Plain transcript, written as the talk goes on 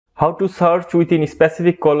How to search within a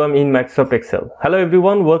specific column in Microsoft Excel. Hello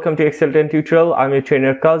everyone, welcome to Excel 10 tutorial. I'm your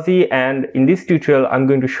trainer Kazi, and in this tutorial I'm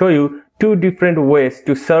going to show you two different ways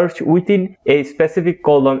to search within a specific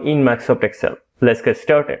column in Microsoft Excel. Let's get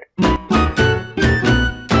started.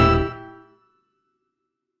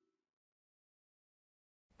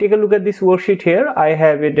 Take a look at this worksheet here. I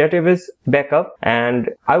have a database backup and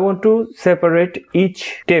I want to separate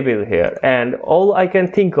each table here, and all I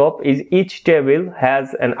can think of is each table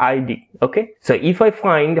has an ID. Okay, so if I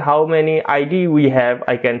find how many ID we have,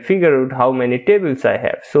 I can figure out how many tables I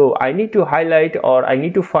have. So I need to highlight, or I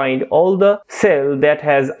need to find all the cell that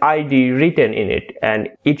has ID written in it, and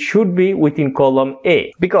it should be within column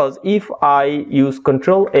A, because if I use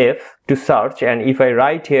CTRL F to search and if I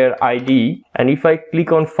write here ID and if I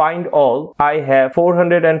click on find all, I have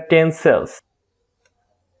 410 cells.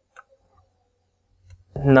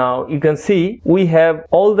 Now you can see we have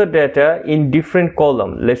all the data in different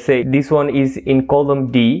column. Let's say this one is in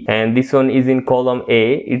column D and this one is in column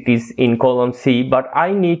A, it is in column C, but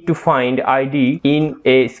I need to find ID in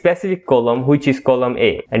a specific column, which is column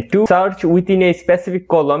A. And to search within a specific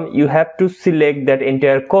column, you have to select that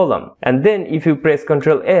entire column, and then if you press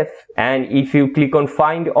Ctrl F and if you click on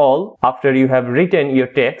find all after you have written your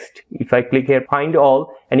text, if I click here find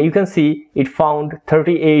all, and you can see it found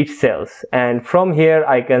 38 cells, and from here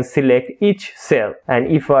I can select each cell, and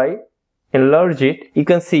if I enlarge it, you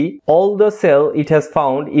can see all the cell it has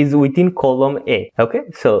found is within column A. Okay,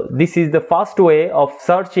 so this is the first way of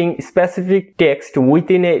searching specific text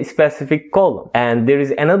within a specific column. And there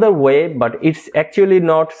is another way, but it's actually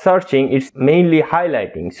not searching, it's mainly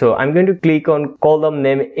highlighting. So I'm going to click on column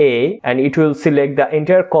name A and it will select the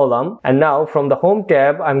entire column, and now from the home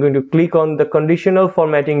tab I'm going to click on the conditional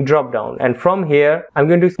formatting drop down, and from here I'm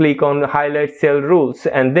going to click on highlight cell rules,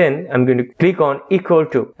 and then I'm going to click on equal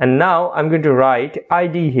to, and now I'm going to write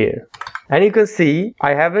ID here. And you can see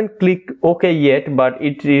I haven't clicked OK yet, but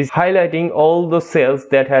it is highlighting all the cells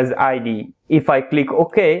that has ID. If I click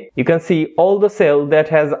OK, you can see all the cell that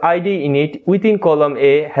has ID in it within column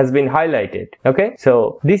A has been highlighted. Okay,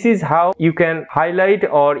 so this is how you can highlight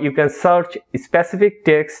or you can search specific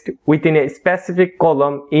text within a specific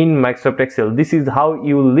column in Microsoft Excel. This is how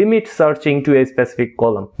you limit searching to a specific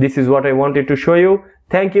column. This is what I wanted to show you.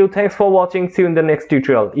 Thank you. Thanks for watching. See you in the next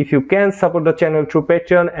tutorial. If you can, support the channel through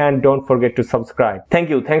Patreon and don't forget to subscribe. Thank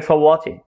you. Thanks for watching.